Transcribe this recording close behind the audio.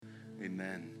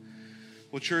Amen.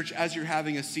 Well, church, as you're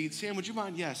having a seat, Sam, would you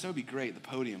mind? Yes, that would be great, the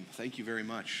podium. Thank you very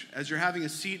much. As you're having a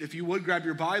seat, if you would grab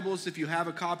your Bibles, if you have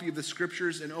a copy of the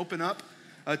scriptures, and open up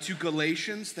to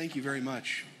Galatians. Thank you very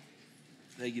much.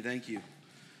 Thank you.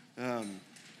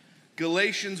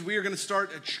 Galatians, we are going to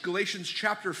start at Galatians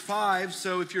chapter 5.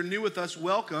 So if you're new with us,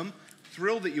 welcome.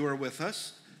 Thrilled that you are with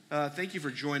us. Thank you for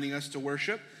joining us to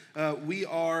worship. We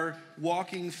are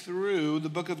walking through the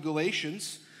book of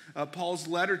Galatians. Paul's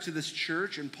letter to this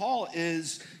church, and Paul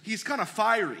he's kind of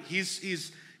fiery.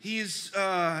 He's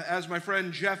as my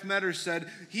friend Jeff Metter said,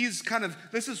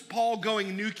 this is Paul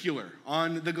going nuclear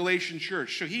on the Galatian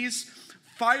church. So he's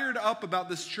fired up about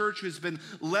this church who's been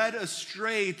led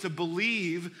astray to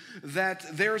believe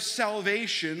that their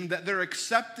salvation, that their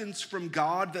acceptance from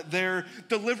God, that their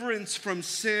deliverance from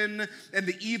sin and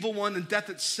the evil one and death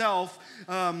itself,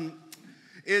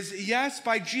 is yes,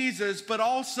 by Jesus, but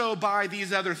also by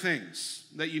these other things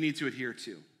that you need to adhere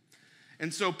to.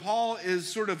 And so Paul is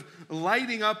sort of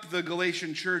lighting up the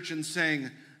Galatian church and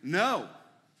saying, no,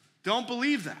 don't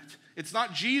believe that. It's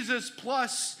not Jesus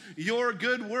plus your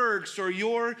good works or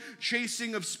your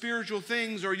chasing of spiritual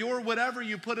things or your whatever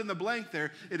you put in the blank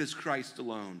there. It is Christ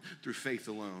alone, through faith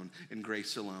alone, and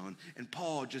grace alone. And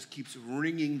Paul just keeps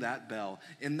ringing that bell.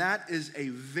 And that is a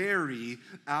very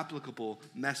applicable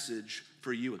message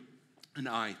for you and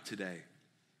I today.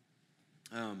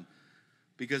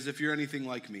 Because if you're anything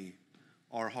like me,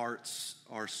 our hearts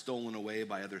are stolen away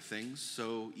by other things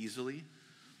so easily.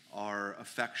 Our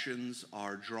affections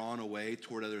are drawn away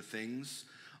toward other things.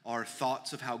 Our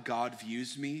thoughts of how God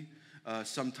views me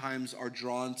sometimes are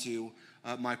drawn to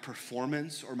my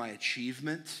performance or my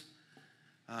achievement.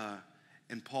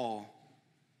 And Paul,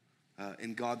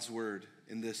 in God's word,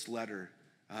 in this letter,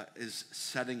 is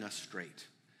setting us straight.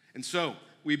 And so,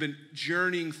 we've been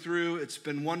journeying through. It's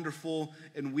been wonderful.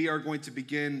 And we are going to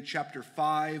begin chapter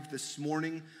 5 this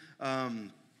morning.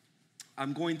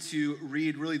 I'm going to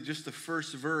read really just the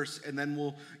first verse, and then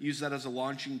we'll use that as a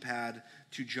launching pad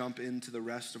to jump into the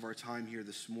rest of our time here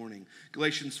this morning.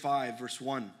 Galatians 5, verse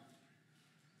 1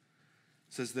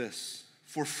 says this: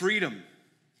 "For freedom,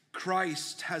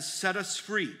 Christ has set us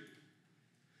free.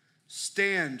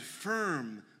 Stand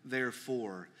firm,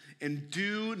 therefore, and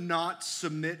do not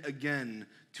submit again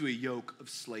to a yoke of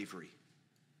slavery."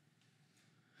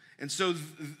 And so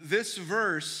this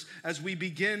verse, as we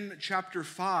begin chapter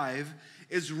 5,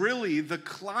 is really the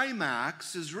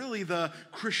climax, is really the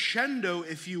crescendo,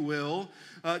 if you will,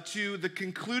 to the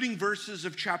concluding verses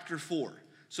of chapter 4.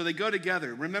 So they go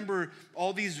together. Remember,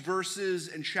 all these verses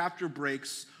and chapter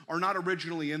breaks are not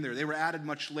originally in there. They were added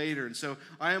much later. And so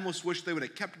I almost wish they would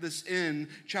have kept this in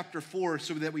chapter 4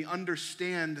 so that we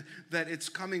understand that it's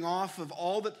coming off of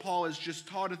all that Paul has just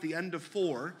taught at the end of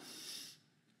 4.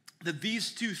 That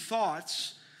these two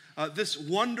thoughts, this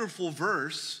wonderful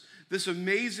verse, this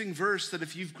amazing verse that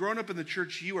if you've grown up in the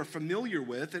church you are familiar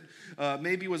with, it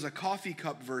maybe was a coffee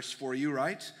cup verse for you,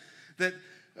 right? That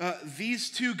these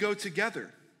two go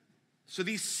together. So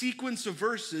these sequence of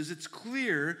verses, it's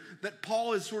clear that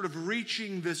Paul is sort of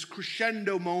reaching this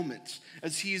crescendo moment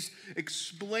as he's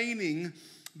explaining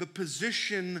the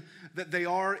position that they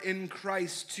are in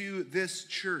Christ to this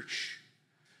church.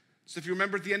 So if you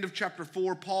remember at the end of chapter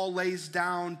 4, Paul lays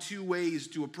down two ways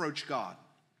to approach God.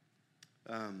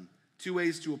 Two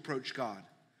ways to approach God.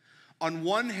 On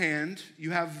one hand,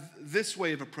 you have this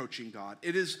way of approaching God.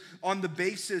 It is on the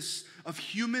basis of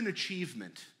human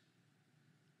achievement,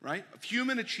 right? Of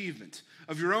human achievement,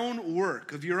 of your own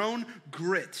work, of your own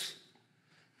grit.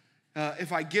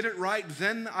 If I get it right,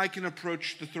 then I can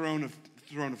approach the throne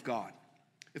of God.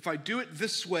 If I do it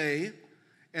this way,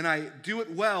 and I do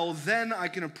it well, then I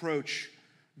can approach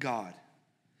God.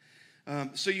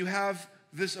 So you have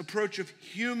this approach of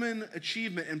human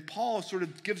achievement, and Paul sort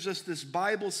of gives us this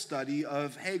Bible study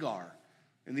of Hagar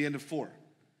in the end of 4.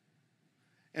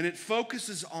 And it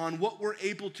focuses on what we're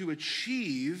able to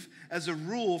achieve as a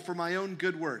rule for my own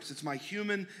good works. It's my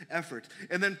human effort.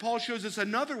 And then Paul shows us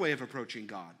another way of approaching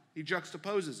God. He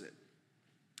juxtaposes it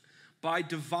by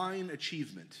divine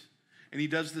achievement. And he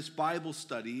does this Bible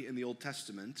study in the Old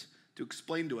Testament to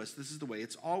explain to us this is the way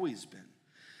it's always been.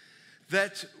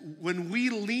 That when we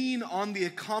lean on the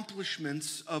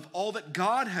accomplishments of all that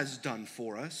God has done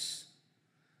for us,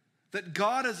 that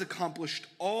God has accomplished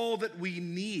all that we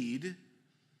need,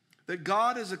 that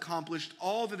God has accomplished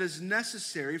all that is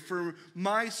necessary for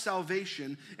my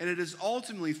salvation, and it is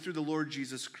ultimately through the Lord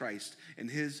Jesus Christ and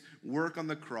his work on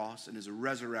the cross and his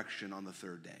resurrection on the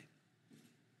third day.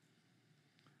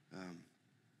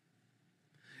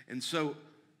 And so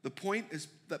the point is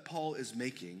that Paul is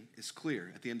making is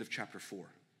clear at the end of chapter 4.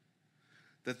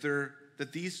 That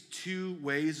that these two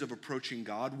ways of approaching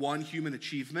God, one, human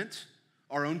achievement,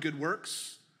 our own good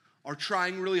works, our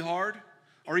trying really hard,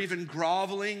 or even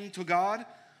groveling to God,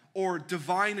 or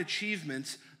divine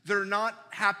achievements, they're not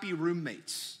happy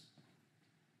roommates.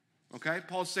 Okay?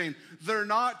 Paul's saying they're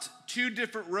not two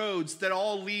different roads that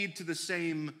all lead to the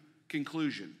same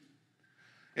conclusion.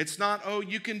 It's not, oh,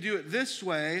 you can do it this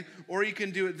way or you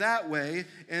can do it that way,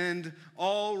 and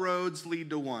all roads lead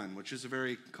to one, which is a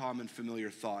very common, familiar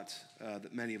thought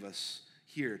that many of us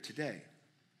hear today.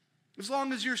 As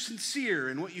long as you're sincere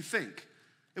in what you think,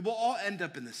 it will all end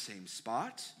up in the same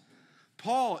spot.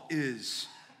 Paul is,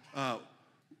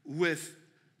 with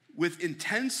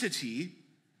intensity,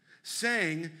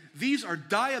 saying these are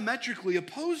diametrically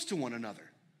opposed to one another,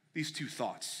 these two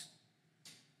thoughts.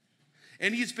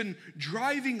 And he's been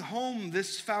driving home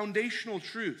this foundational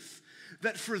truth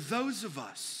that for those of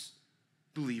us,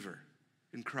 believer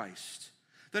in Christ,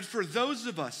 that for those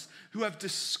of us who have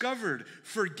discovered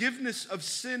forgiveness of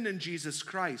sin in Jesus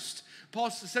Christ,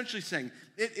 Paul's essentially saying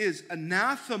it is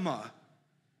anathema.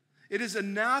 It is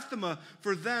anathema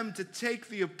for them to take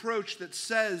the approach that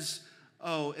says,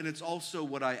 oh, and it's also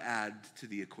what I add to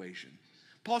the equation.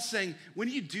 Paul's saying when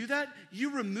you do that,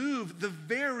 you remove the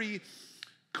very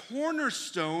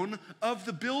cornerstone of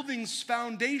the building's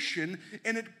foundation,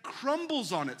 and it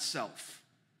crumbles on itself.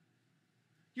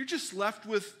 You're just left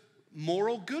with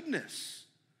moral goodness,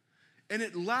 and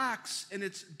it lacks and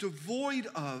it's devoid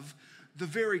of the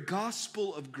very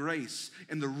gospel of grace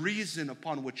and the reason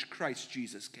upon which Christ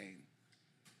Jesus came.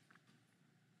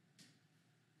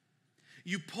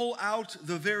 You pull out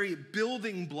the very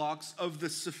building blocks of the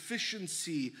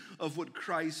sufficiency of what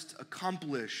Christ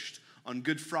accomplished on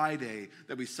Good Friday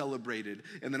that we celebrated,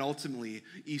 and then ultimately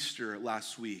Easter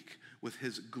last week with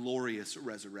his glorious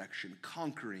resurrection,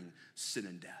 conquering sin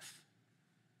and death.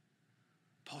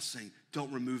 Paul's saying,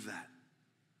 don't remove that.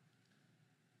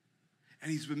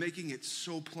 And he's been making it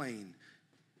so plain.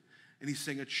 And he's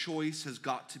saying a choice has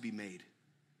got to be made.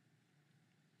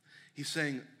 He's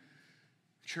saying,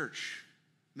 church,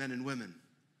 men and women,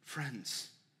 friends,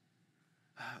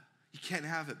 you can't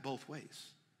have it both ways.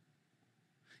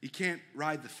 You can't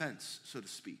ride the fence, so to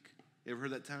speak. You ever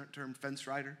heard that term, fence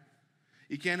rider?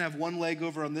 You can't have one leg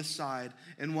over on this side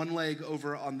and one leg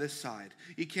over on this side.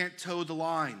 You can't toe the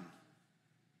line.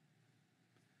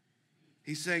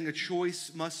 He's saying a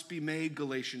choice must be made,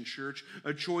 Galatian church.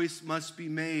 A choice must be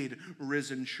made,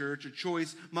 risen church. A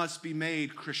choice must be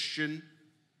made, Christian.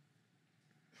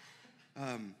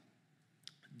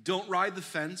 Don't ride the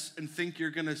fence and think you're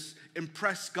going to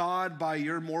impress God by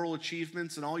your moral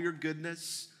achievements and all your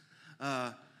goodness.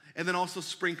 And then also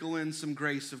sprinkle in some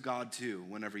grace of God too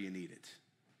whenever you need it.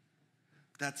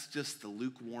 That's just the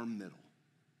lukewarm middle.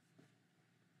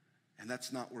 And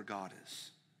that's not where God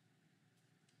is.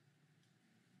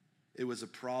 It was a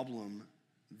problem.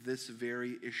 This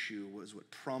very issue was what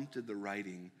prompted the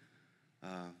writing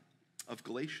of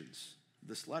Galatians,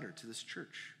 this letter to this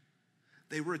church.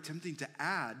 They were attempting to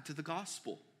add to the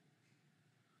gospel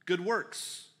good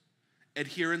works,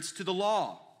 adherence to the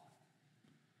law,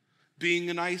 being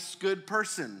a nice, good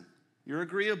person. You're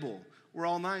agreeable. We're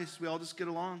all nice. We all just get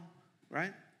along,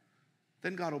 right?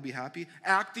 Then God will be happy.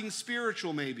 Acting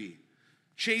spiritual, maybe.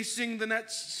 Chasing the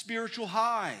next spiritual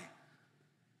high.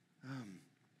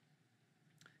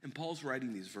 And Paul's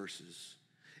writing these verses,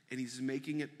 and he's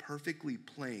making it perfectly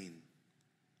plain,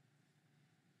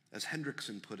 as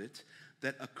Hendrickson put it,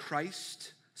 that a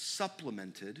Christ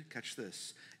supplemented, catch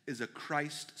this, is a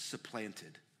Christ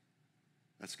supplanted.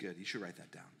 That's good. You should write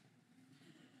that down.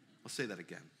 I'll say that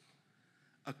again.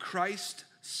 A Christ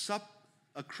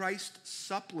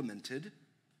supplemented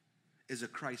is a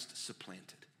Christ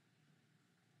supplanted.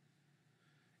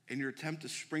 In your attempt to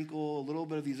sprinkle a little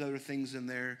bit of these other things in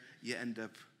there, you end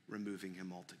up removing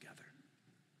him altogether.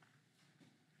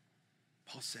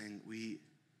 Paul's saying we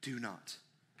do not,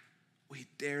 we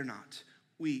dare not,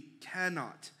 we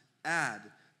cannot add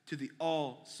to the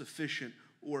all-sufficient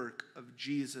work of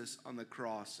Jesus on the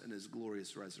cross and his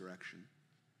glorious resurrection.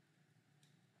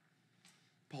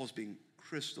 Paul's being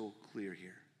crystal clear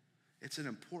here. It's an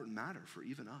important matter for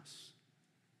even us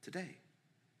today.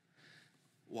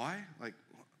 Why? Like,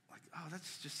 oh, that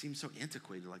just seems so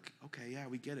antiquated. Like, okay, yeah,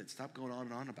 we get it. Stop going on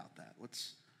and on about that.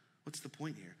 What's the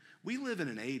point here? We live in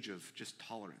an age of just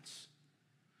tolerance.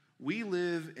 We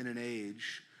live in an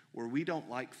age where we don't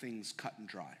like things cut and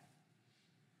dry.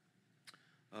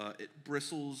 It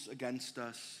bristles against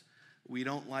us. We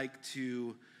don't like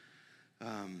to...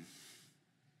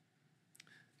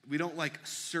 we don't like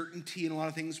certainty in a lot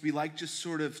of things. We like just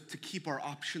sort of to keep our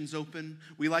options open.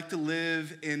 We like to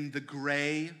live in the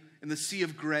gray, in the sea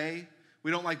of gray.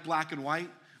 We don't like black and white.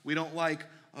 We don't like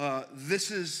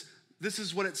this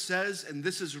is what it says, and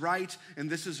this is right, and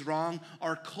this is wrong.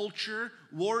 Our culture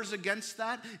wars against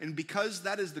that, and because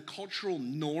that is the cultural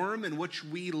norm in which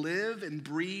we live and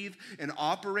breathe and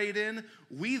operate in,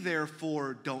 we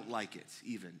therefore don't like it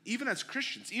even as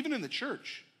Christians, even in the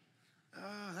church.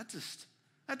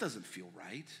 That doesn't feel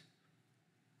right.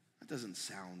 That doesn't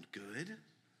sound good.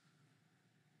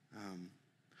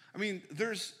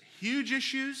 There's huge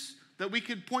issues that we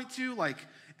could point to, like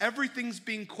everything's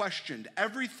being questioned.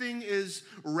 Everything is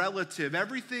relative.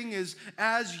 Everything is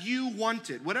as you want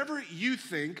it. Whatever you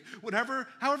think,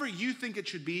 however you think it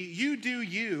should be, you do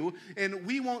you, and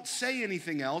we won't say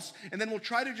anything else, and then we'll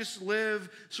try to just live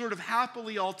sort of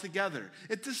happily all together.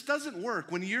 It just doesn't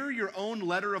work. When you're your own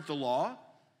letter of the law,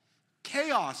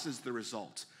 chaos is the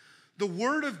result. The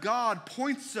Word of God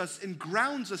points us and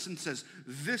grounds us and says,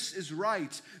 this is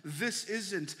right, this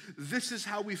isn't, this is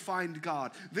how we find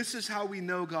God, this is how we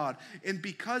know God. And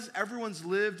because everyone's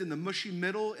lived in the mushy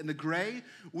middle, in the gray,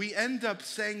 we end up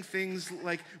saying things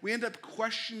like, we end up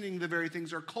questioning the very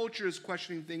things, our culture is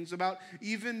questioning things about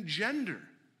even gender.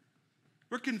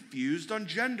 We're confused on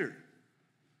gender.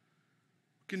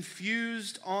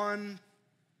 Confused on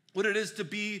what it is to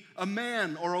be a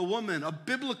man or a woman, a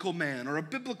biblical man or a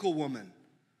biblical woman.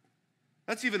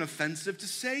 That's even offensive to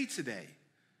say today.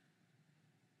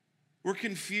 We're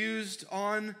confused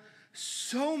on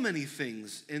so many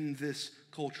things in this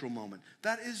cultural moment.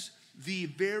 That is the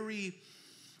very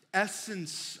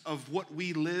essence of what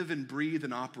we live and breathe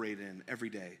and operate in every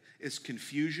day, is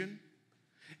confusion,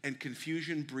 and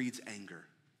confusion breeds anger.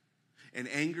 And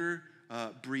anger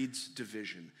breeds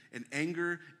division. And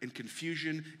anger and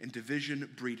confusion and division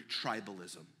breed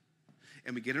tribalism.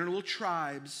 And we get in our little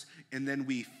tribes, and then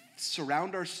we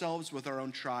surround ourselves with our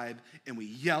own tribe, and we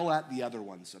yell at the other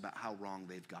ones about how wrong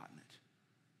they've gotten it.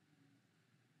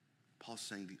 Paul's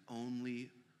saying the only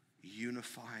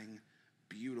unifying,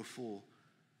 beautiful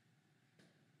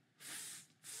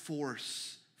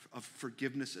force of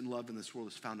forgiveness and love in this world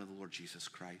is found in the Lord Jesus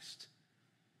Christ.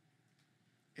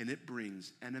 And it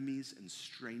brings enemies and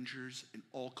strangers in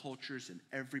all cultures and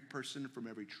every person from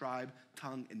every tribe,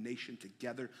 tongue, and nation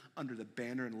together under the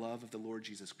banner and love of the Lord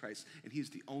Jesus Christ. And he's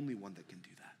the only one that can do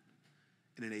that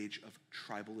in an age of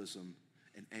tribalism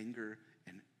and anger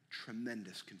and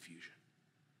tremendous confusion.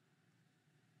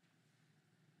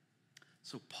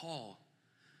 So Paul,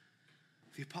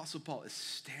 the Apostle Paul, is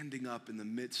standing up in the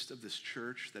midst of this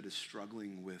church that is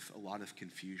struggling with a lot of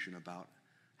confusion about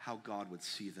how God would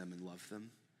see them and love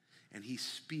them. And he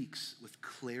speaks with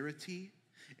clarity,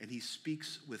 and he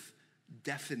speaks with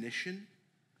definition,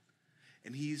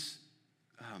 and he's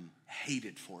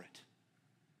hated for it.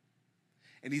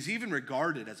 And he's even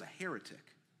regarded as a heretic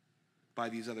by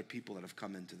these other people that have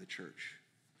come into the church.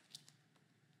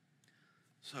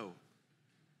 So,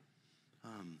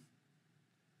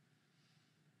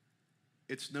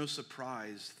 it's no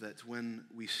surprise that when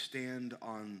we stand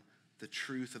on the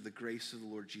truth of the grace of the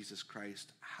Lord Jesus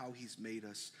Christ, how he's made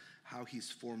us, how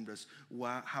he's formed us,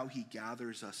 how he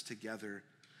gathers us together,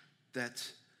 that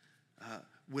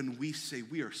when we say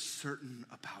we are certain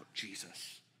about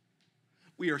Jesus,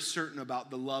 we are certain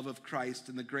about the love of Christ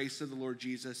and the grace of the Lord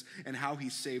Jesus and how he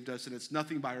saved us, and it's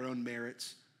nothing by our own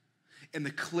merits. And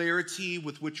the clarity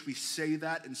with which we say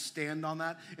that and stand on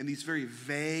that in these very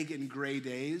vague and gray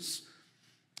days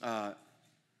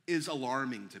is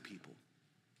alarming to people.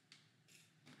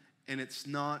 And it's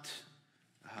not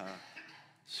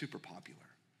super popular.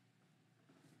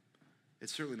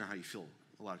 It's certainly not how you fill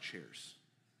a lot of chairs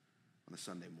on a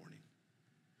Sunday morning.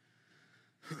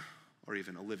 Or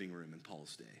even a living room in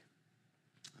Paul's day.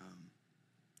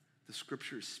 The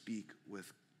scriptures speak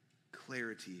with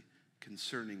clarity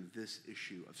concerning this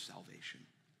issue of salvation.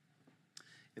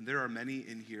 And there are many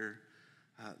in here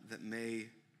that may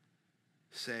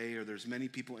say, or there's many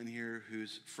people in here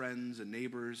whose friends and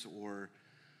neighbors or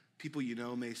people you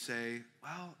know may say,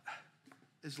 well,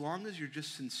 as long as you're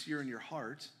just sincere in your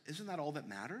heart, isn't that all that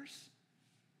matters?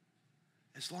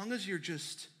 As long as you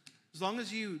just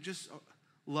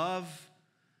love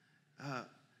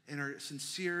and are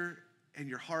sincere and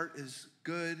your heart is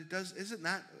good, isn't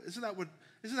that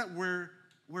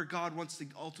where God wants to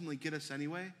ultimately get us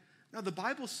anyway? Now the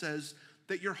Bible says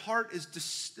that your heart is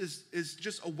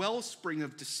just a wellspring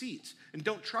of deceit, and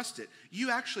don't trust it.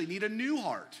 You actually need a new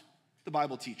heart, the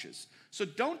Bible teaches. So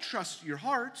don't trust your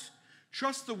heart.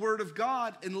 Trust the word of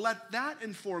God and let that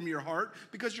inform your heart,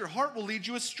 because your heart will lead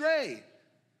you astray.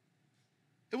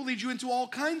 It will lead you into all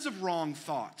kinds of wrong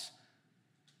thought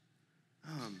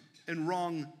and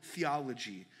wrong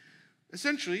theology.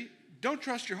 Essentially, don't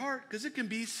trust your heart because it can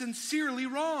be sincerely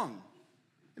wrong.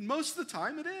 And most of the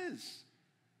time it is.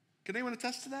 Can anyone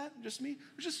attest to that? Just me?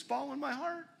 It's just following my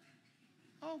heart.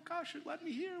 Oh gosh, it led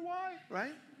me here. Why?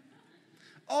 Right?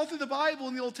 All through the Bible,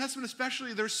 in the Old Testament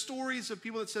especially, there's stories of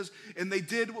people that says, and they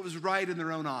did what was right in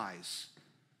their own eyes.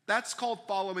 That's called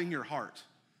following your heart.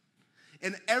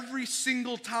 And every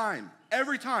single time,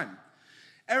 every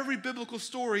biblical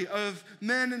story of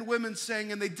men and women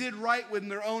saying, and they did right in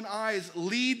their own eyes,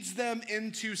 leads them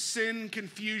into sin,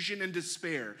 confusion, and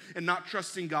despair, and not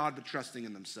trusting God, but trusting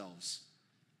in themselves.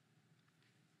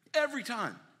 Every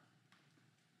time.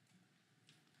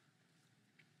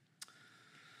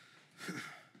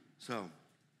 So,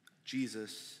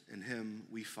 Jesus, in him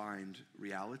we find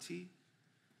reality,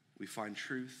 we find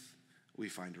truth, we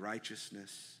find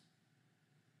righteousness.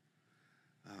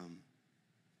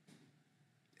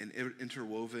 And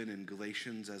interwoven in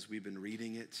Galatians, as we've been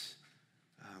reading it,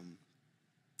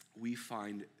 we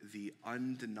find the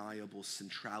undeniable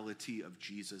centrality of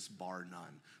Jesus, bar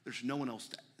none. There's nothing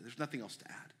else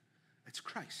to add. It's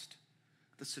Christ.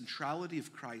 The centrality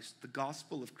of Christ, the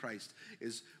gospel of Christ,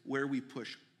 is where we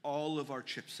push all of our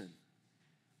chips in.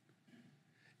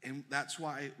 And that's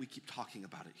why we keep talking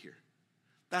about it here.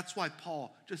 That's why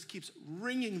Paul just keeps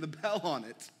ringing the bell on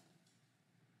it.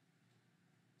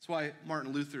 That's why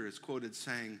Martin Luther is quoted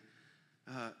saying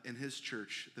in his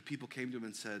church, the people came to him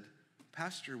and said,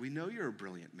 "Pastor, we know you're a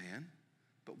brilliant man,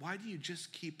 but why do you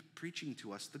just keep preaching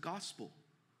to us the gospel?"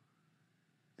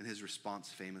 And his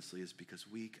response famously is, because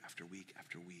week after week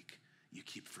after week, you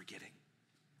keep forgetting.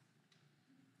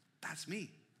 That's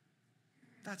me.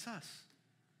 That's us.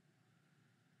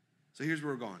 So here's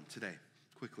where we're going today,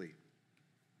 quickly,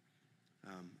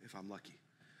 if I'm lucky.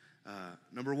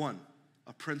 Number one,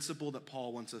 a principle that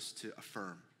Paul wants us to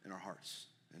affirm in our hearts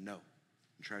and know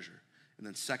and treasure. And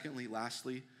then secondly,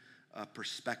 lastly, a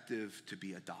perspective to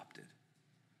be adopted.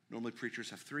 Normally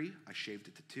preachers have 3. I shaved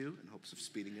it to 2 in hopes of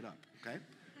speeding it up, okay?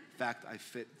 In fact, I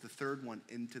fit the third one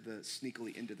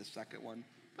sneakily into the second one,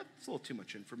 but it's a little too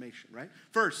much information, right?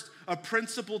 First, a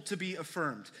principle to be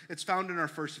affirmed. It's found in our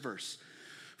first verse.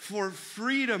 For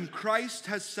freedom, Christ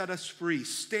has set us free.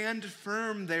 Stand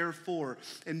firm, therefore,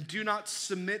 and do not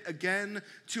submit again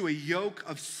to a yoke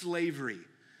of slavery.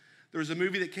 There was a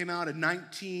movie that came out in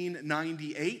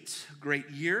 1998, great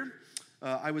year.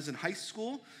 I was in high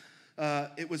school.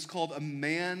 It was called A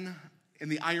Man in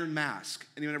the Iron Mask.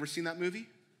 Anyone ever seen that movie?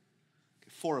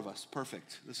 4 of us,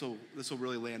 perfect. This will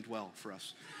really land well for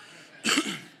us.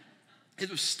 It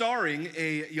was starring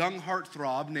a young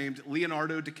heartthrob named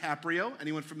Leonardo DiCaprio.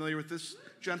 Anyone familiar with this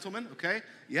gentleman? Okay,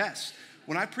 yes.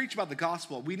 When I preach about the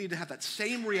gospel, we need to have that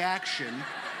same reaction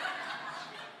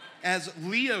as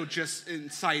Leo just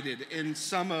incited in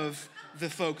some of the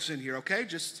folks in here, okay?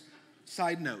 Just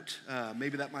side note,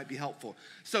 maybe that might be helpful.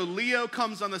 So Leo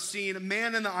comes on the scene, A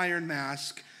Man in the Iron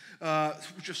Mask.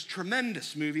 Just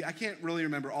tremendous movie. I can't really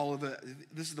remember all of it.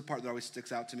 This is the part that always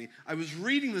sticks out to me. I was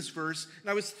reading this verse, and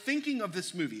I was thinking of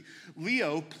this movie.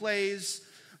 Leo plays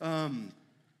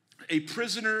a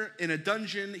prisoner in a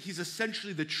dungeon. He's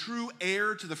essentially the true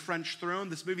heir to the French throne.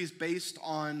 This movie is based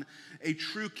on a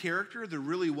true character. There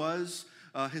really was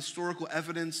historical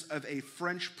evidence of a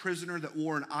French prisoner that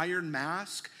wore an iron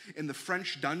mask in the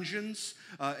French dungeons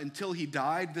until he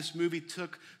died. This movie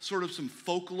took sort of some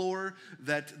folklore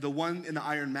that the one in the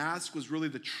iron mask was really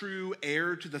the true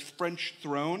heir to the French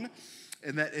throne,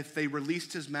 and that if they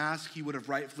released his mask, he would have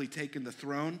rightfully taken the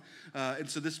throne. And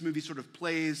so this movie sort of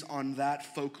plays on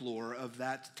that folklore of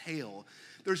that tale.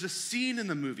 There's a scene in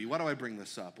the movie. Why do I bring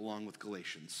this up along with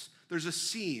Galatians? There's a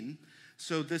scene.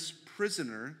 So this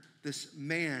prisoner, this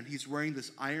man, he's wearing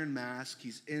this iron mask.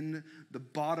 He's in the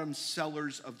bottom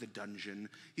cellars of the dungeon.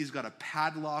 He's got a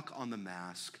padlock on the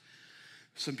mask.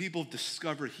 Some people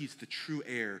discover he's the true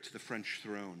heir to the French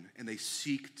throne, and they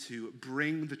seek to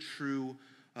bring the true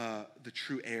heir,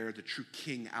 the true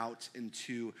king out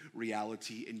into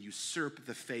reality and usurp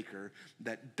the faker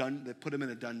that put him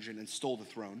in a dungeon and stole the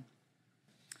throne.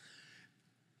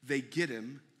 They get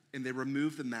him, and they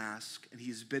remove the mask, and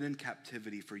he's been in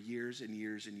captivity for years and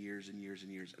years and years and years and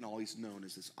years, and all he's known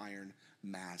is this iron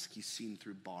mask. He's seen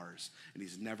through bars, and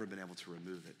he's never been able to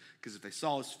remove it. Because if they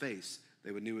saw his face,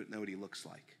 they would know what he looks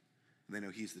like. And they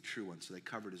know he's the true one, so they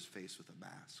covered his face with a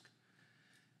mask.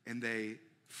 And they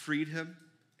freed him,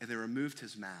 and they removed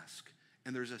his mask.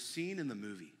 And there's a scene in the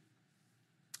movie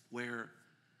where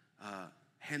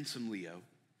handsome Leo,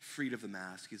 freed of the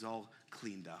mask, he's all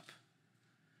cleaned up.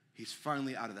 He's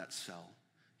finally out of that cell.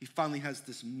 He finally has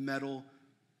this metal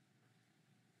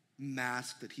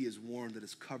mask that he has worn that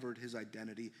has covered his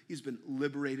identity. He's been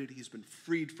liberated. He's been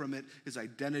freed from it. His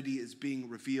identity is being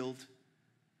revealed.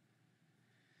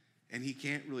 And he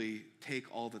can't really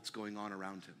take all that's going on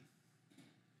around him.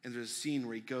 And there's a scene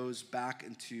where he goes back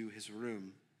into his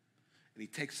room and he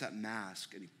takes that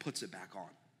mask and he puts it back on.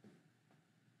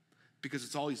 Because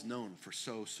it's all he's known for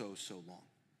so long.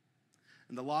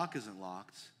 And the lock isn't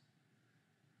locked,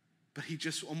 but he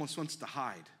just almost wants to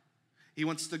hide. He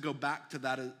wants to go back to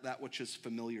that which is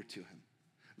familiar to him.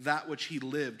 That which he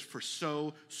lived for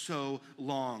so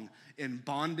long in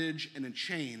bondage and in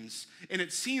chains. And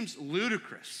it seems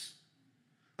ludicrous.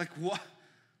 Like, what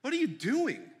are you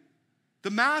doing?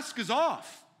 The mask is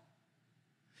off.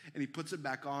 And he puts it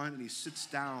back on and he sits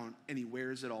down and he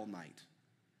wears it all night.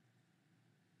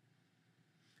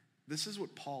 This is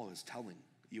what Paul is telling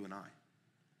you and I.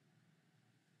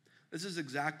 This is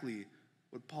exactly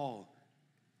what Paul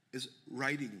is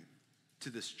writing to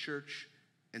this church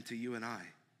and to you and I.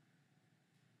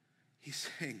 He's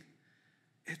saying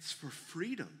it's for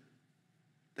freedom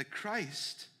that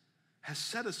Christ has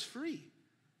set us free.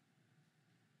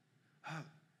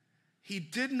 He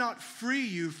did not free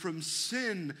you from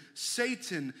sin,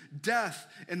 Satan, death,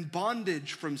 and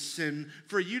bondage from sin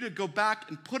for you to go back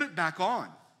and put it back on.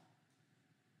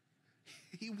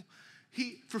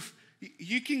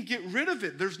 You can get rid of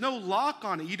it. There's no lock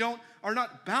on it. You are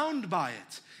not bound by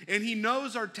it. And he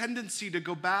knows our tendency to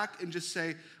go back and just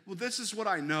say, well, this is what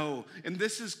I know, and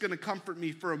this is going to comfort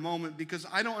me for a moment because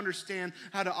I don't understand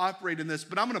how to operate in this,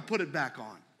 but I'm going to put it back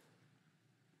on.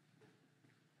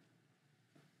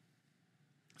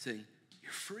 Saying,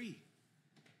 you're free.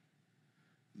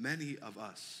 Many of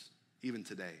us, even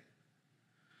today,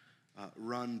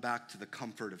 run back to the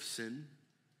comfort of sin,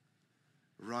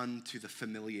 run to the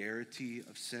familiarity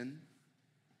of sin,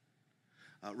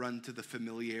 run to the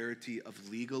familiarity of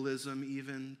legalism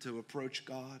even to approach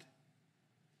God,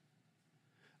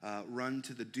 run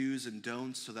to the do's and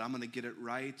don'ts so that I'm going to get it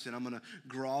right and I'm going to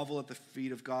grovel at the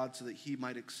feet of God so that he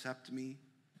might accept me.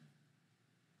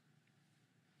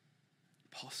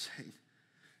 Paul's saying,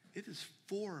 it is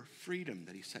for freedom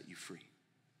that he set you free.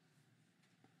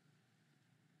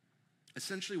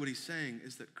 Essentially what he's saying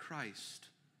is that Christ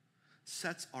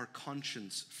sets our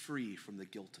conscience free from the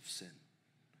guilt of sin.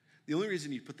 The only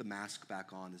reason you put the mask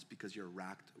back on is because you're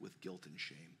racked with guilt and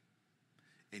shame.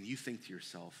 And you think to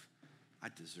yourself, I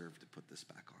deserve to put this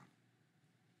back on.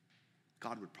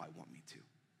 God would probably want me to.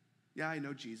 Yeah, I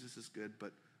know Jesus is good,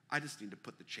 but I just need to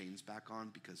put the chains back on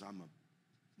because I'm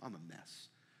a mess.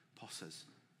 Paul says,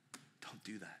 don't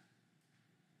do that.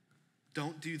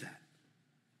 Don't do that.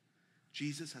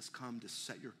 Jesus has come to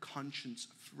set your conscience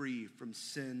free from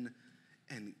sin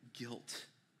and guilt.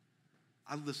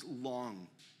 I just long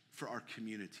for our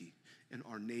community and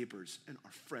our neighbors and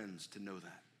our friends to know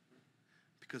that.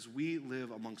 Because we live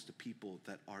amongst a people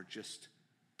that are just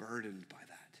burdened by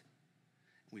that.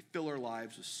 We fill our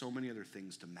lives with so many other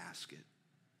things to mask it.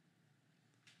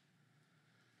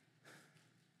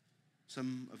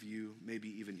 Some of you may be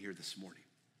even here this morning.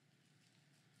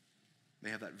 May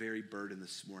have that very burden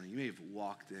this morning. You may have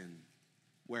walked in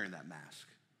wearing that mask.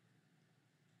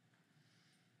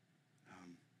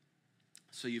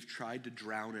 So you've tried to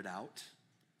drown it out,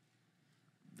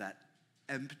 that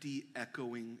empty,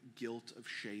 echoing guilt of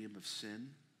shame, of sin.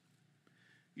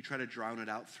 You try to drown it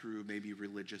out through maybe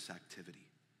religious activity.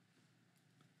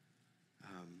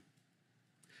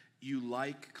 You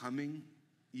like coming.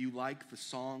 You like the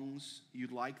songs. You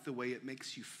like the way it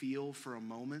makes you feel for a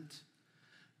moment.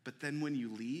 But then when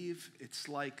you leave, it's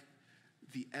like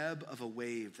the ebb of a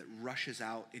wave that rushes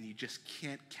out and you just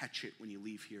can't catch it when you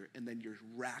leave here. And then you're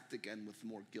racked again with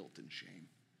more guilt and shame.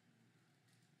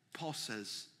 Paul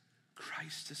says,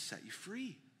 Christ has set you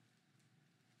free.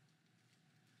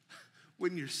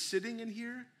 When you're sitting in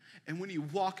here and when you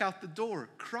walk out the door,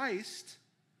 Christ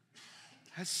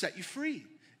has set you free.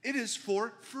 It is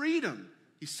for freedom.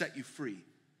 He set you free.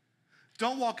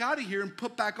 Don't walk out of here and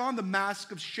put back on the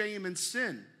mask of shame and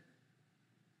sin.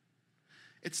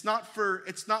 It's not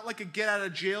like a get out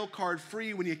of jail card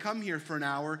free when you come here for an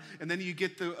hour and then you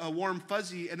get the warm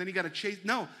fuzzy and then you got to chase.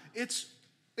 No, it's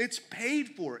paid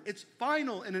for. It's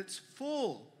final and it's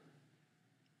full.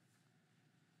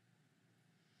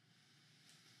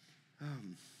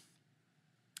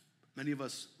 Many of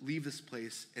us leave this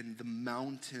place and the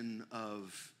mountain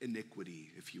of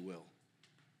iniquity, if you will,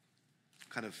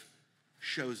 kind of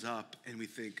shows up and we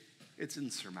think, it's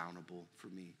insurmountable for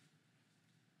me.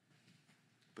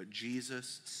 But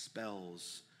Jesus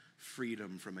spells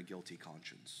freedom from a guilty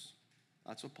conscience.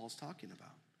 That's what Paul's talking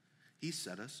about. He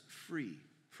set us free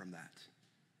from that.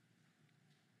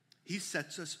 He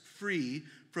sets us free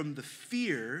from the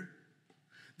fear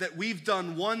that we've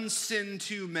done one sin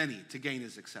too many to gain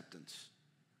his acceptance.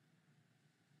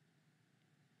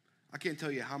 I can't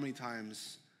tell you how many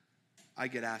times I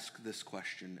get asked this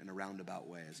question in a roundabout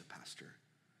way as a pastor.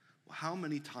 Well, how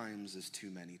many times is too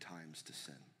many times to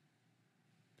sin?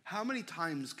 How many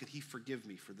times could he forgive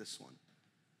me for this one?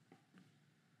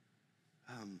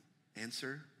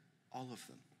 Answer, all of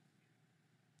them.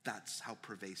 That's how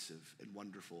pervasive and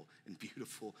wonderful and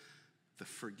beautiful the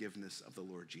forgiveness of the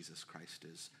Lord Jesus Christ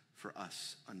is for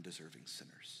us undeserving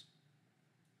sinners.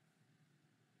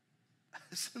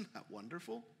 Isn't that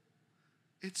wonderful?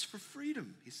 It's for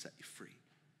freedom. He set you free.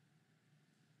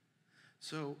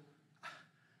 So,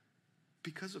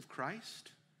 because of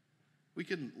Christ, we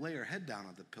can lay our head down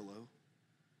on the pillow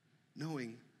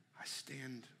knowing I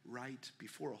stand right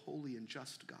before a holy and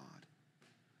just God.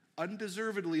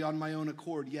 Undeservedly on my own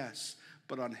accord, yes,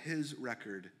 but on his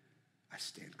record, I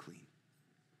stand clean.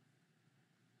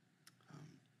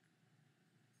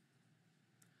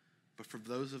 But for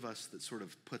those of us that sort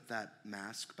of put that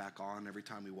mask back on every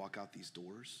time we walk out these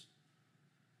doors,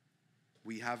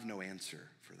 we have no answer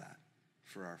for that,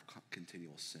 for our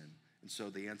continual sin. And so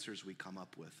the answers we come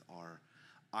up with are,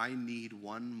 I need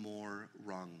one more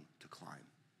rung to climb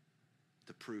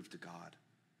to prove to God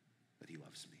that he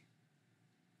loves me.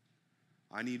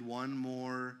 I need one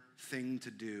more thing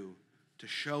to do to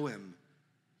show him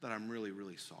that I'm really,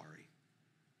 really sorry.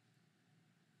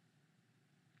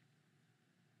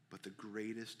 But the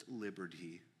greatest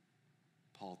liberty,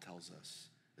 Paul tells us,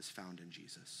 is found in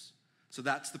Jesus. So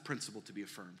that's the principle to be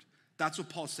affirmed. That's what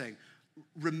Paul's saying.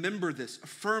 Remember this,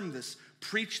 affirm this,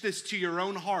 preach this to your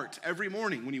own heart every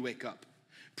morning when you wake up.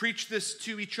 Preach this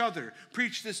to each other.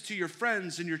 Preach this to your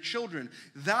friends and your children.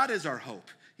 That is our hope.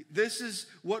 This is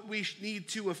what we need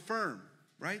to affirm,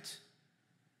 right?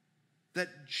 That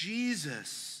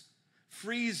Jesus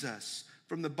frees us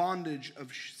from the bondage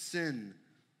of sin,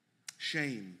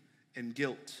 shame, and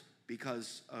guilt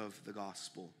because of the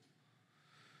gospel.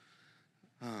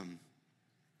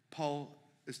 Paul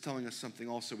is telling us something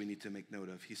also we need to make note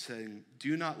of. He's saying,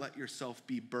 do not let yourself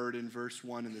be burdened, verse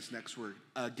 1 in this next word,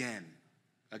 again.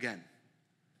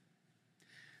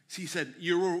 So he said,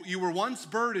 you were once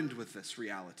burdened with this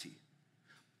reality,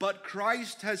 but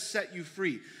Christ has set you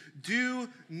free. Do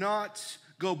not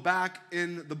go back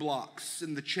in the blocks,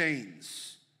 in the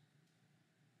chains.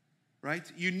 Right?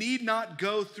 You need not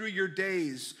go through your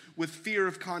days with fear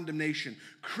of condemnation.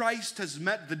 Christ has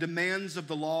met the demands of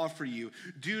the law for you.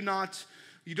 You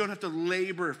don't have to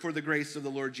labor for the grace of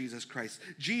the Lord Jesus Christ.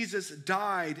 Jesus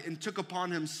died and took upon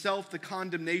himself the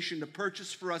condemnation to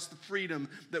purchase for us the freedom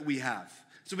that we have,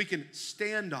 so we can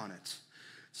stand on it.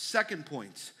 Second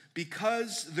point,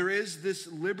 because there is this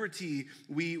liberty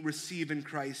we receive in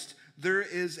Christ, there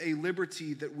is a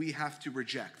liberty that we have to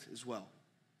reject as well.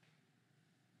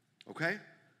 Okay?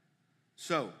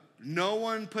 So, no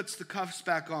one puts the cuffs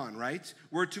back on, right?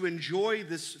 We're to enjoy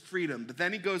this freedom. But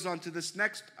then he goes on to this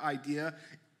next idea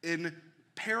in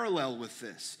parallel with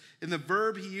this. In the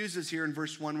verb he uses here in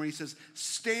verse 1 where he says,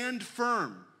 stand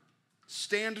firm.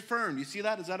 Stand firm. You see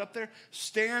that? Is that up there?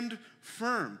 Stand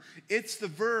firm. It's the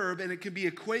verb, and it can be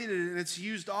equated, and it's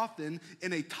used often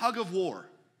in a tug of war.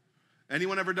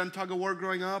 Anyone ever done tug of war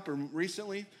growing up or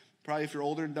recently? Probably if you're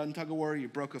older and done tug of war, you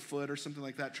broke a foot or something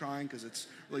like that trying because it's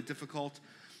really difficult.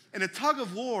 In a tug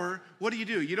of war, what do?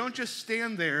 You don't just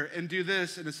stand there and do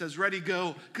this and it says ready,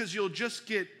 go, because you'll just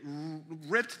get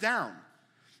ripped down.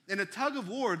 In a tug of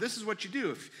war, this is what you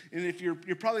do. If you're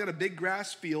probably on a big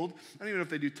grass field, I don't even know if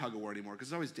they do tug of war anymore because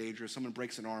it's always dangerous. Someone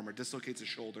breaks an arm or dislocates a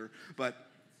shoulder, but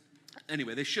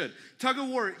anyway, they should. Tug of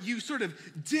war, you sort of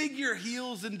dig your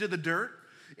heels into the dirt,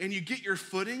 and you get your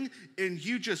footing, and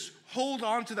you just hold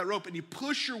on to that rope, and you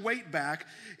push your weight back,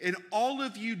 and all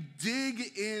of you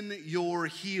dig in your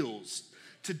heels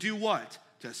to do what?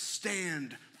 To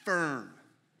stand firm.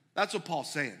 That's what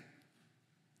Paul's saying.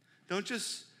 Don't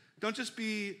just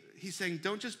be, he's saying,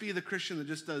 don't just be the Christian that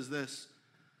just does this.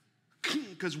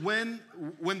 Because when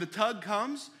the tug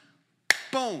comes,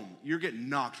 boom, you're getting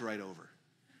knocked right over.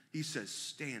 He says,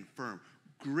 stand firm.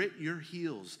 Grit your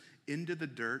heels into the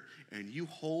dirt, and you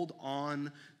hold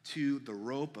on to the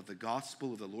rope of the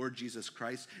gospel of the Lord Jesus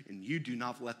Christ, and you do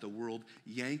not let the world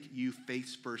yank you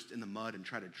face first in the mud and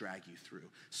try to drag you through.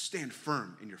 Stand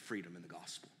firm in your freedom in the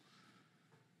gospel.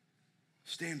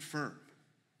 Stand firm.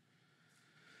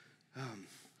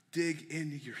 Dig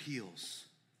into your heels.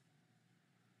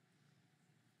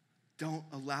 Don't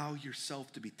allow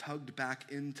yourself to be tugged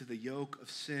back into the yoke of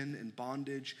sin and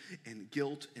bondage and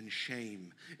guilt and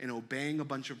shame and obeying a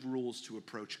bunch of rules to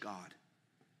approach God.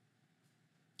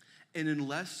 And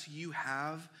unless you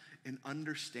have an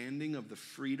understanding of the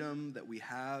freedom that we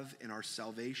have in our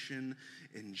salvation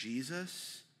in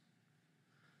Jesus,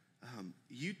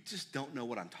 you just don't know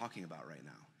what I'm talking about right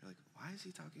now. You're like, why is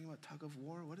he talking about tug of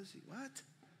war? What is he, what?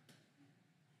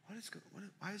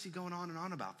 Why is he going on and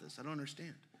on about this? I don't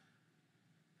understand.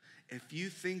 If you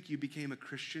think you became a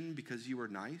Christian because you were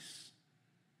nice,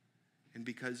 and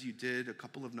because you did a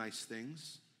couple of nice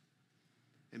things,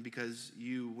 and because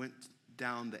you went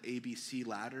down the ABC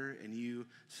ladder and you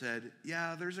said,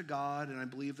 yeah, there's a God, and I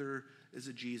believe there is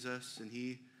a Jesus, and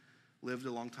he lived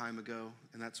a long time ago,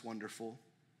 and that's wonderful.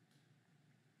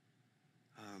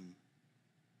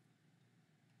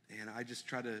 And I just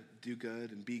try to do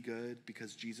good and be good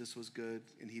because Jesus was good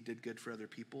and he did good for other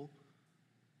people,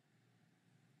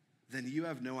 then you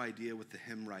have no idea what the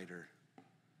hymn writer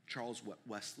Charles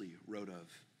Wesley wrote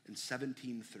of in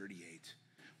 1738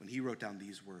 when he wrote down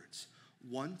these words: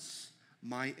 "Once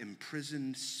my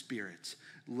imprisoned spirit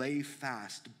lay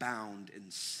fast bound in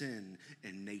sin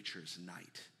in nature's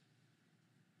night."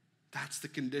 That's the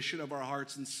condition of our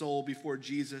hearts and soul before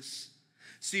Jesus.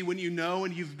 See, when you know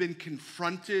and you've been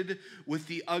confronted with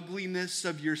the ugliness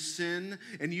of your sin,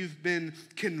 and you've been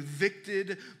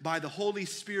convicted by the Holy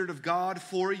Spirit of God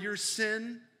for your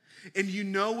sin, and you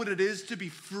know what it is to be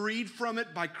freed from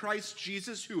it by Christ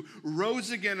Jesus, who rose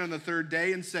again on the third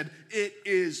day and said, "It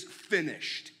is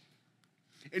finished,"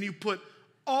 and you put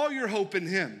all your hope in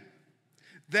him,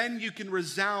 then you can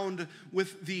resound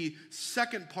with the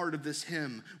second part of this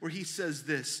hymn where he says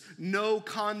this: "No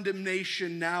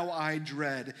condemnation now I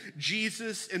dread,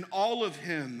 Jesus in all of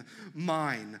him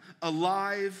mine,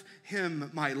 alive him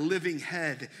my living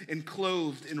head, and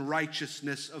clothed in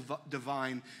righteousness of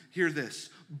divine." Hear this: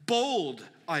 "Bold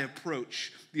I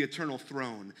approach the eternal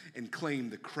throne and claim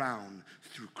the crown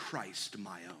through Christ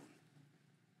my own."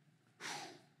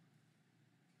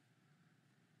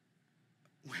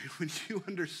 When you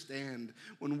understand,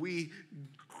 when we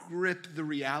grip the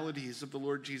realities of the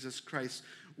Lord Jesus Christ,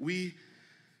 we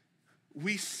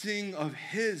sing of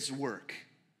his work,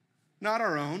 not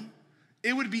our own.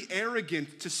 It would be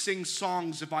arrogant to sing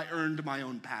songs if I earned my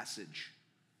own passage.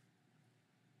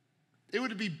 It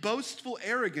would be boastful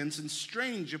arrogance and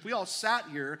strange if we all sat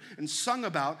here and sung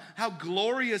about how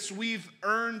glorious we've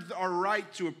earned our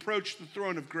right to approach the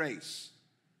throne of grace.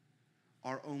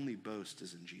 Our only boast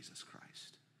is in Jesus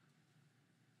Christ.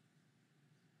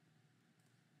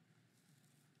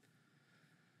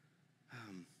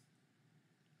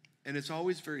 And it's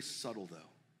always very subtle, though,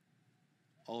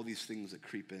 all these things that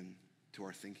creep in to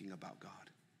our thinking about God.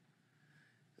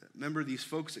 Remember these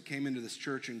folks that came into this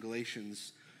church in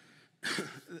Galatians,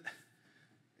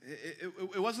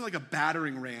 it wasn't like a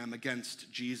battering ram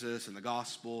against Jesus and the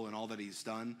gospel and all that he's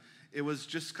done. It was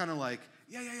just kind of like,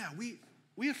 yeah,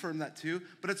 we affirm that too,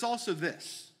 but it's also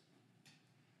this.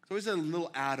 It's always a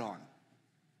little add-on.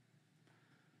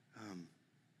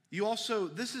 You also,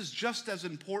 this is just as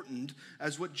important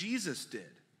as what Jesus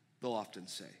did, they'll often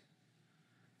say.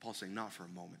 Paul's saying, not for a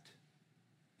moment.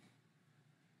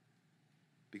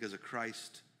 Because a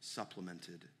Christ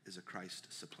supplemented is a Christ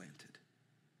supplanted.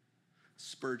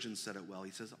 Spurgeon said it well.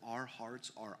 He says, our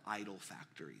hearts are idol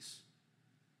factories.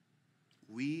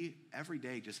 We, every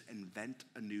day, just invent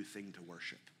a new thing to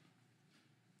worship,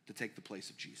 to take the place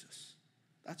of Jesus.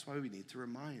 That's why we need to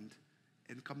remind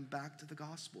and come back to the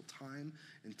gospel time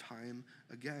and time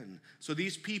again. So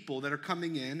these people that are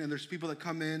coming in, and there's people that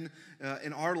come in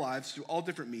our lives through all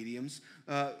different mediums.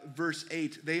 Verse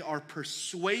 8, they are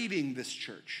persuading this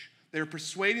church. They're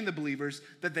persuading the believers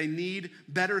that they need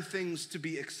better things to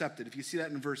be accepted. If you see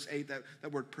that in verse 8,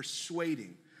 that word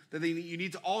persuading, that you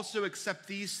need to also accept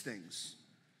these things.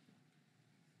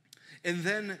 And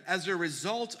then as a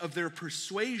result of their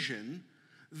persuasion,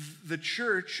 the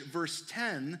church, verse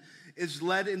 10, is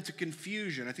led into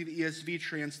confusion. I think the ESV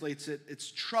translates it, it's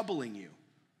troubling you.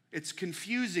 It's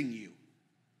confusing you.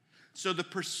 So the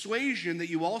persuasion that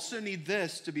you also need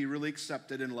this to be really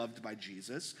accepted and loved by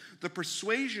Jesus, the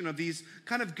persuasion of these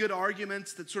kind of good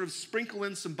arguments that sort of sprinkle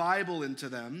in some Bible into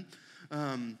them,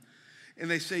 and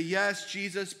they say, yes,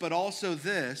 Jesus, but also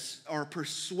this, are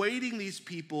persuading these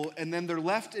people, and then they're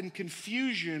left in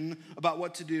confusion about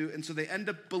what to do, and so they end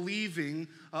up believing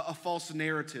a false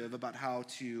narrative about how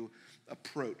to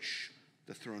approach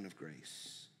the throne of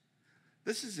grace.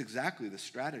 This is exactly the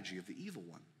strategy of the evil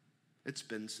one. It's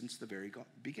been since the very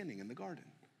beginning in the garden.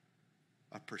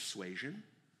 A persuasion.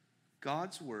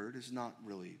 God's word is not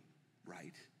really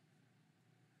right.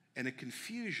 And a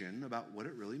confusion about what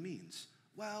it really means.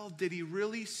 Well, did he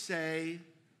really say,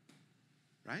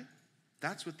 right?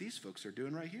 That's what these folks are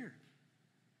doing right here.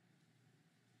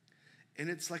 And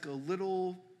it's like a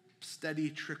little steady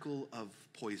trickle of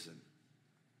poison.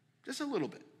 Just a little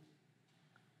bit.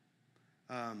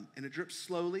 And it drips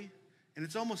slowly, And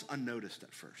it's almost unnoticed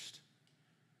at first.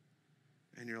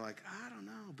 And you're like, I don't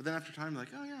know. But then after time, you're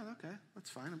like, oh yeah, okay, that's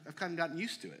fine. I've kind of gotten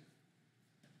used to it.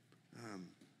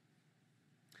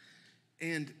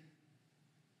 And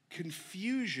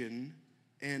confusion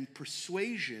and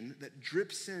persuasion that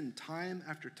drips in time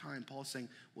after time, Paul's saying,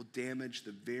 will damage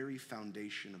the very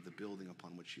foundation of the building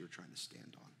upon which you're trying to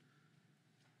stand on.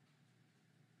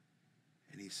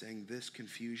 And he's saying this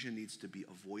confusion needs to be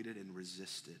avoided and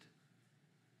resisted.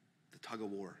 The tug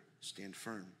of war, stand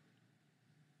firm.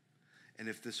 And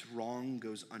if this wrong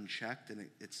goes unchecked, and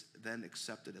it's then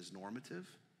accepted as normative.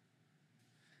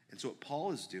 And so what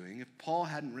Paul is doing, if Paul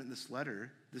hadn't written this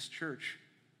letter, this church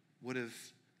would have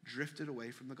drifted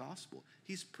away from the gospel.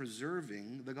 He's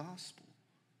preserving the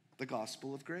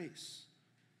gospel of grace.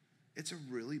 It's a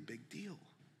really big deal.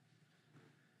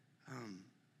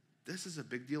 This is a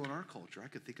big deal in our culture. I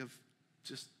could think of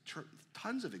just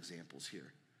tons of examples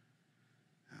here.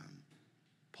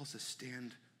 Paul says,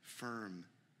 stand firm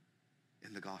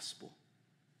in the gospel.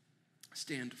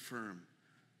 Stand firm.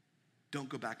 Don't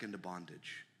go back into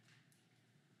bondage.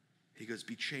 He goes,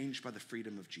 be changed by the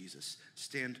freedom of Jesus.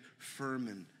 Stand firm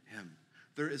in him.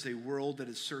 There is a world that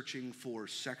is searching for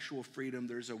sexual freedom.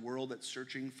 There's a world that's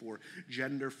searching for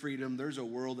gender freedom. There's a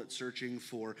world that's searching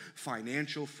for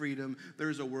financial freedom.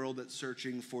 There's a world that's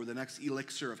searching for the next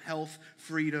elixir of health,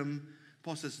 freedom.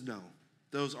 Paul says, no,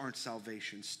 those aren't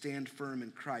salvation. Stand firm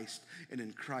in Christ and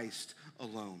in Christ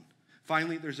alone.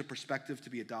 Finally, there's a perspective to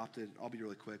be adopted. I'll be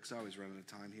really quick because I always run out of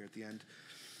time here at the end.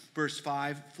 Verse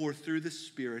 5, for through the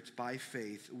Spirit, by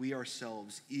faith, we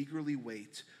ourselves eagerly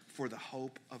wait for the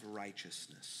hope of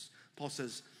righteousness. Paul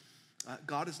says,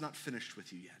 God is not finished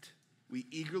with you yet. We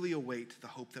eagerly await the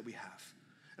hope that we have.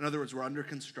 In other words, we're under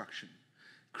construction.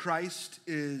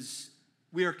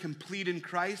 We are complete in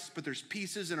Christ, but there's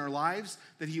pieces in our lives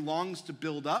that he longs to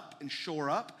build up and shore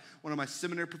up. One of my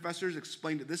seminary professors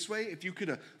explained it this way. If you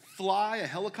could fly a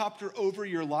helicopter over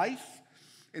your life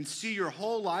and see your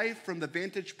whole life from the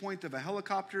vantage point of a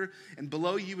helicopter, and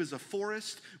below you is a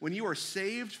forest, when you are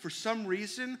saved, for some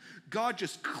reason, God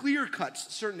just clear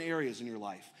cuts certain areas in your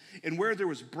life. And where there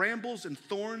was brambles and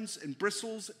thorns and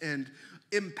bristles and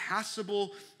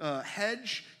impassable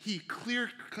hedge, he clear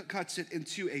cuts it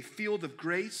into a field of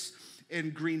grace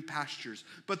and green pastures.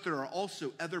 But there are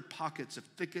also other pockets of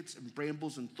thickets and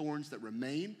brambles and thorns that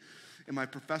remain. And my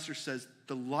professor says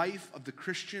the life of the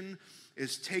Christian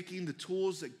is taking the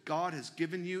tools that God has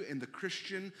given you in the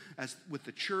Christian, as with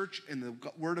the church and the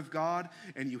Word of God,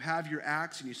 and you have your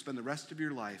axe and you spend the rest of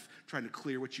your life trying to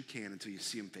clear what you can until you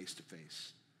see him face to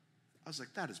face. I was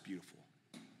like, that is beautiful.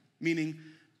 Meaning,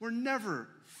 we're never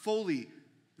fully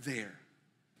there.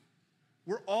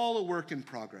 We're all a work in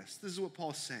progress. This is what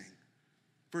Paul's saying.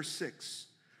 Verse 6,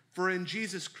 for in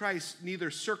Jesus Christ,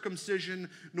 neither circumcision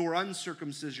nor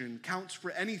uncircumcision counts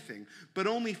for anything, but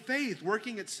only faith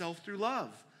working itself through love.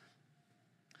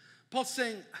 Paul's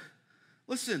saying,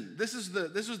 listen, this is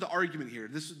the argument here.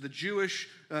 This is the Jewish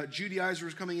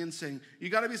Judaizers coming in saying, you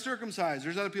got to be circumcised.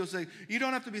 There's other people saying, you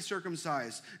don't have to be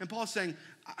circumcised. And Paul's saying,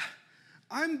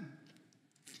 I'm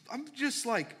just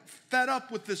like fed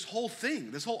up with this whole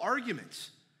thing, this whole argument.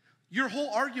 Your whole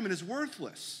argument is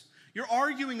worthless. You're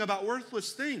arguing about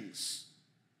worthless things.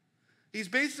 He's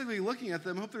basically looking at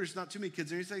them. I hope there's not too many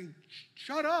kids there. He's saying,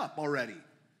 shut up already.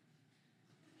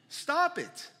 Stop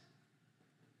it.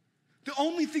 The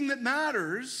only thing that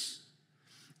matters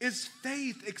is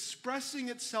faith expressing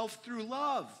itself through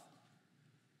love.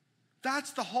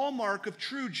 That's the hallmark of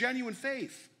true, genuine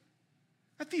faith.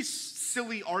 Not these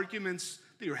silly arguments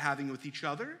that you're having with each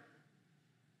other.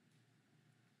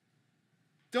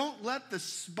 Don't let the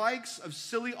spikes of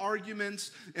silly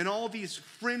arguments and all these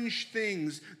fringe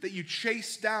things that you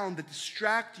chase down that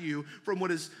distract you from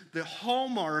what is the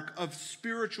hallmark of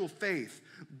spiritual faith.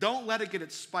 Don't let it get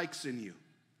its spikes in you.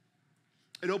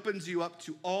 It opens you up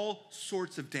to all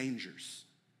sorts of dangers.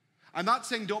 I'm not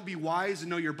saying don't be wise and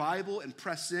know your Bible and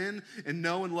press in and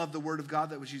know and love the Word of God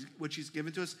that which He's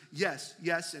given to us. Yes,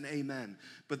 yes, and amen.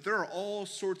 But there are all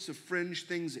sorts of fringe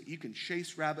things that you can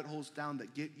chase rabbit holes down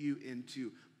that get you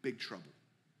into big trouble.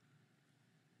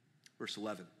 Verse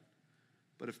 11.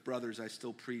 But if, brothers, I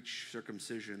still preach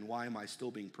circumcision, why am I still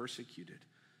being persecuted?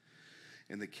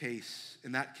 In that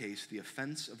case, the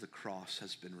offense of the cross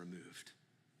has been removed.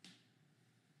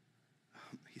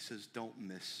 He says, don't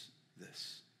miss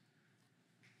this.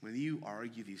 When you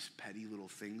argue these petty little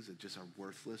things that just are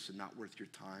worthless and not worth your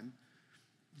time,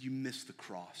 you miss the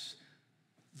cross.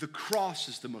 The cross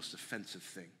is the most offensive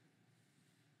thing.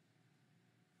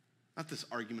 Not this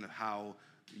argument of how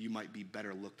you might be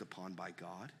better looked upon by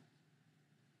God.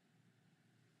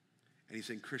 And he's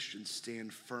saying, Christians,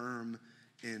 stand firm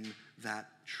in that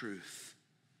truth.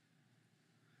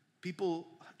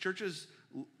 Churches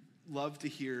love to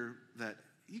hear that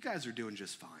you guys are doing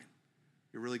just fine.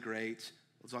 You're really great.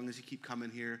 As long as you keep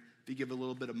coming here, if you give a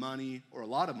little bit of money or a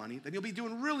lot of money, then you'll be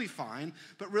doing really fine.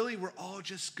 But really, we're all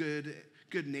just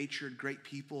good-natured, great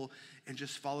people, and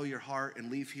just follow your heart and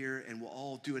leave here, and we'll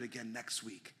all do it again next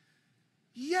week.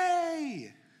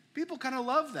 Yay! People kind of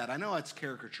love that. I know it's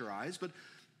caricaturized, but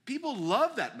people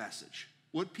love that message.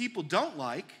 What people don't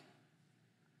like,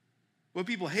 what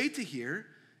people hate to hear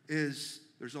is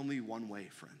there's only one way,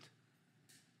 friend.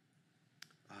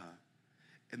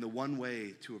 And the one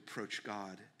way to approach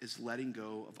God is letting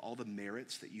go of all the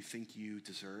merits that you think you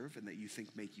deserve and that you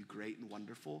think make you great and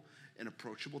wonderful and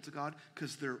approachable to God,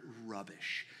 because they're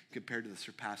rubbish compared to the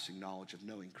surpassing knowledge of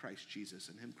knowing Christ Jesus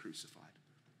and him crucified.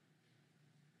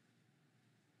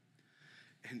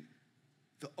 And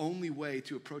the only way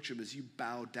to approach him is you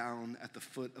bow down at the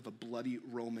foot of a bloody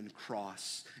Roman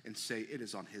cross and say, it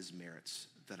is on his merits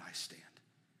that I stand.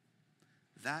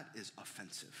 That is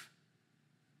offensive.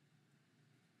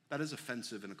 That is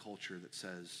offensive in a culture that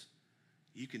says,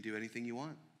 you can do anything you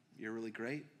want. You're really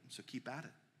great, so keep at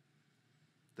it.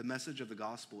 The message of the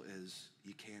gospel is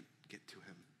you can't get to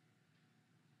him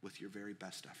with your very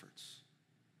best efforts.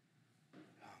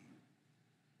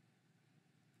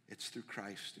 It's through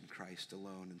Christ and Christ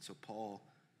alone. And so Paul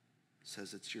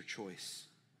says it's your choice.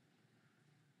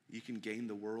 You can gain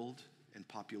the world and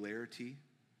popularity,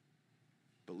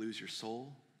 but lose your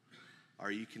soul.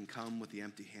 Or you can come with the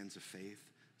empty hands of faith,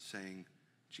 saying,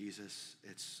 Jesus,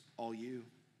 it's all you.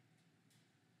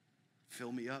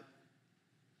 Fill me up.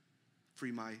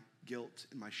 Free my guilt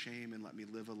and my shame, and let me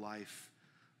live a life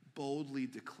boldly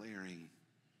declaring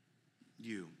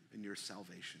you and your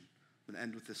salvation. I'm going to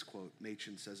end with this quote.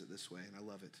 Machen says it this way, and I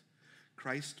love it.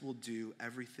 Christ will do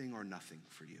everything or nothing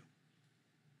for you.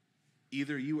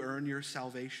 Either you earn your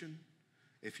salvation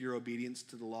if your obedience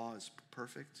to the law is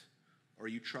perfect, or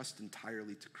you trust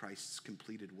entirely to Christ's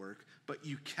completed work, but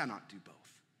you cannot do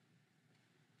both.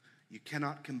 You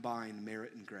cannot combine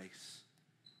merit and grace.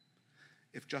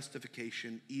 If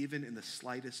justification, even in the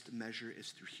slightest measure,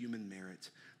 is through human merit,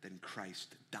 then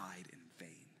Christ died in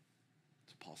vain.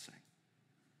 That's what Paul's saying.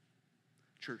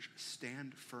 Church,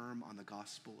 stand firm on the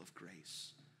gospel of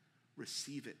grace.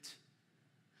 Receive it.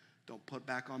 Don't put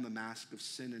back on the mask of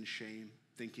sin and shame,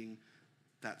 thinking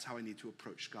that's how I need to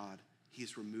approach God.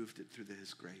 He's removed it through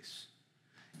his grace.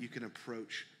 You can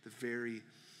approach the very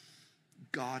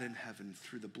God in heaven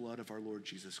through the blood of our Lord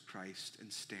Jesus Christ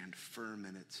and stand firm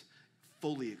in it,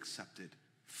 fully accepted,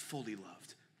 fully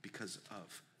loved because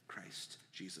of Christ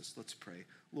Jesus. Let's pray.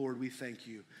 Lord, we thank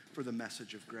you for the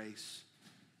message of grace.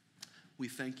 We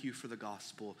thank you for the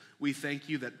gospel. We thank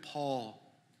you that Paul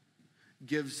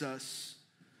gives us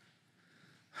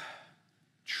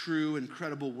true,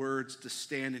 incredible words to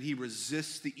stand, and he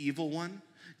resists the evil one,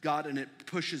 God, and it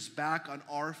pushes back on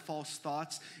our false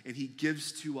thoughts, and he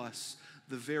gives to us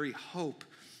the very hope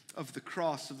of the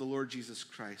cross of the Lord Jesus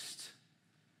Christ.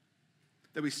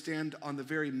 That we stand on the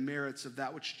very merits of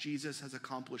that which Jesus has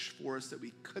accomplished for us that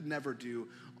we could never do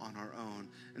on our own.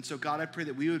 And so, God, I pray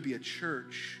that we would be a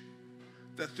church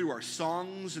that through our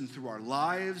songs and through our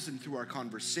lives and through our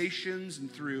conversations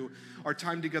and through our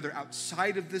time together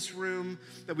outside of this room,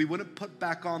 that we wouldn't put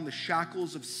back on the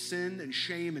shackles of sin and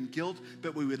shame and guilt,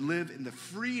 but we would live in the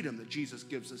freedom that Jesus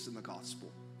gives us in the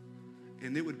gospel.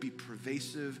 And it would be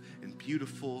pervasive and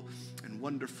beautiful and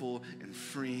wonderful and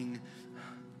freeing,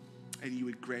 and you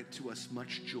would grant to us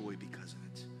much joy because of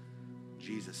it. In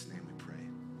Jesus' name we pray.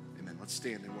 Amen. Let's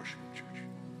stand and worship in church.